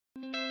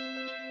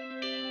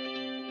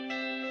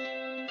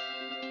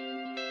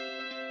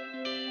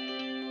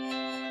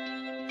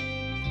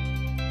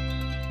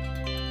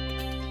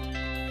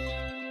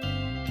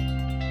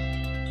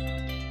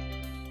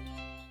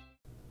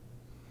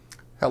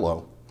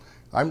Hello,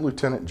 I'm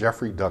Lieutenant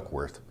Jeffrey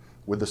Duckworth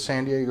with the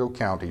San Diego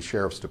County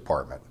Sheriff's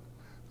Department.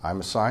 I'm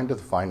assigned to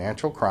the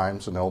Financial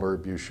Crimes and Elder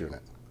Abuse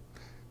Unit.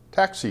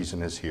 Tax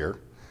season is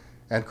here,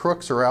 and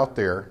crooks are out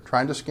there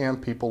trying to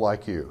scam people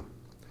like you.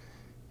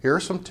 Here are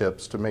some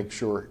tips to make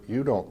sure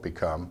you don't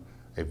become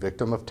a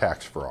victim of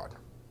tax fraud.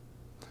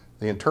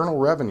 The Internal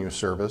Revenue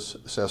Service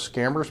says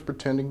scammers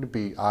pretending to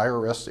be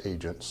IRS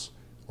agents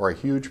are a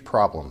huge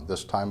problem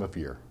this time of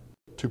year.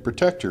 To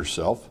protect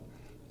yourself,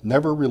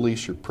 never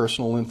release your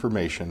personal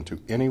information to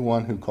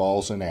anyone who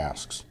calls and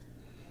asks,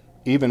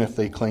 even if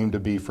they claim to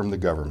be from the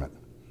government.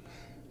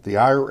 The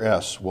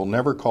IRS will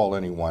never call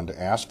anyone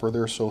to ask for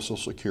their Social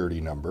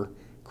Security number,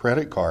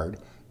 credit card,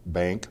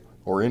 bank,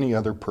 or any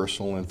other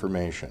personal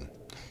information.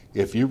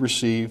 If you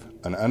receive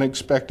an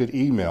unexpected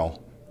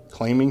email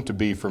claiming to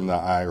be from the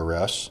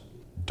IRS,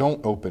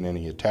 don't open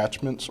any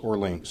attachments or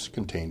links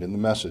contained in the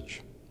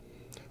message.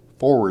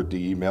 Forward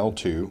the email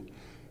to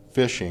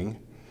phishing,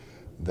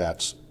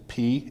 that's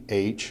phishing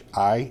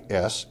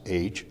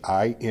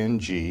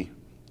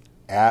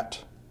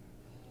at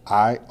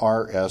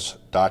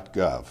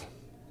irs.gov.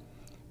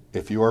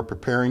 If you are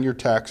preparing your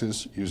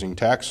taxes using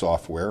tax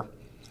software,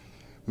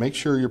 make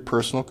sure your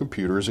personal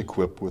computer is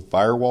equipped with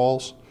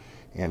firewalls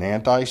and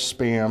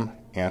anti-spam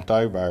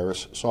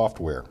antivirus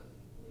software.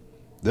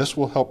 This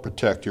will help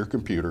protect your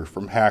computer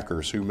from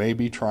hackers who may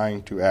be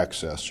trying to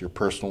access your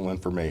personal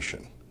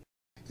information.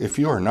 If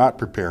you are not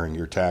preparing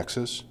your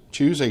taxes,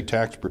 choose a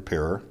tax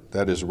preparer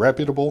that is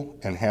reputable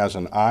and has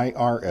an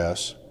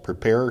IRS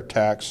Preparer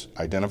Tax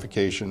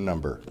Identification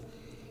Number.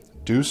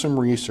 Do some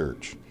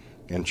research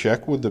and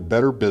check with the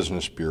Better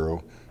Business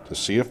Bureau to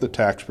see if the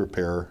tax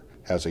preparer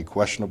has a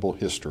questionable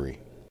history.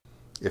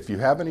 If you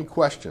have any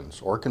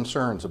questions or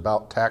concerns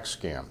about tax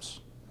scams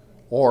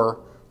or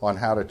on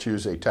how to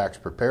choose a tax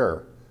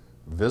preparer,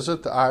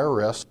 visit the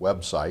IRS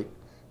website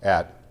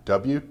at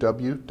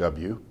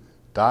www.irs.gov.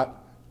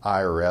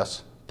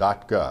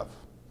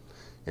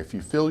 If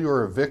you feel you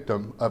are a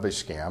victim of a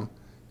scam,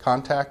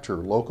 contact your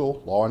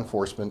local law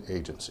enforcement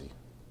agency.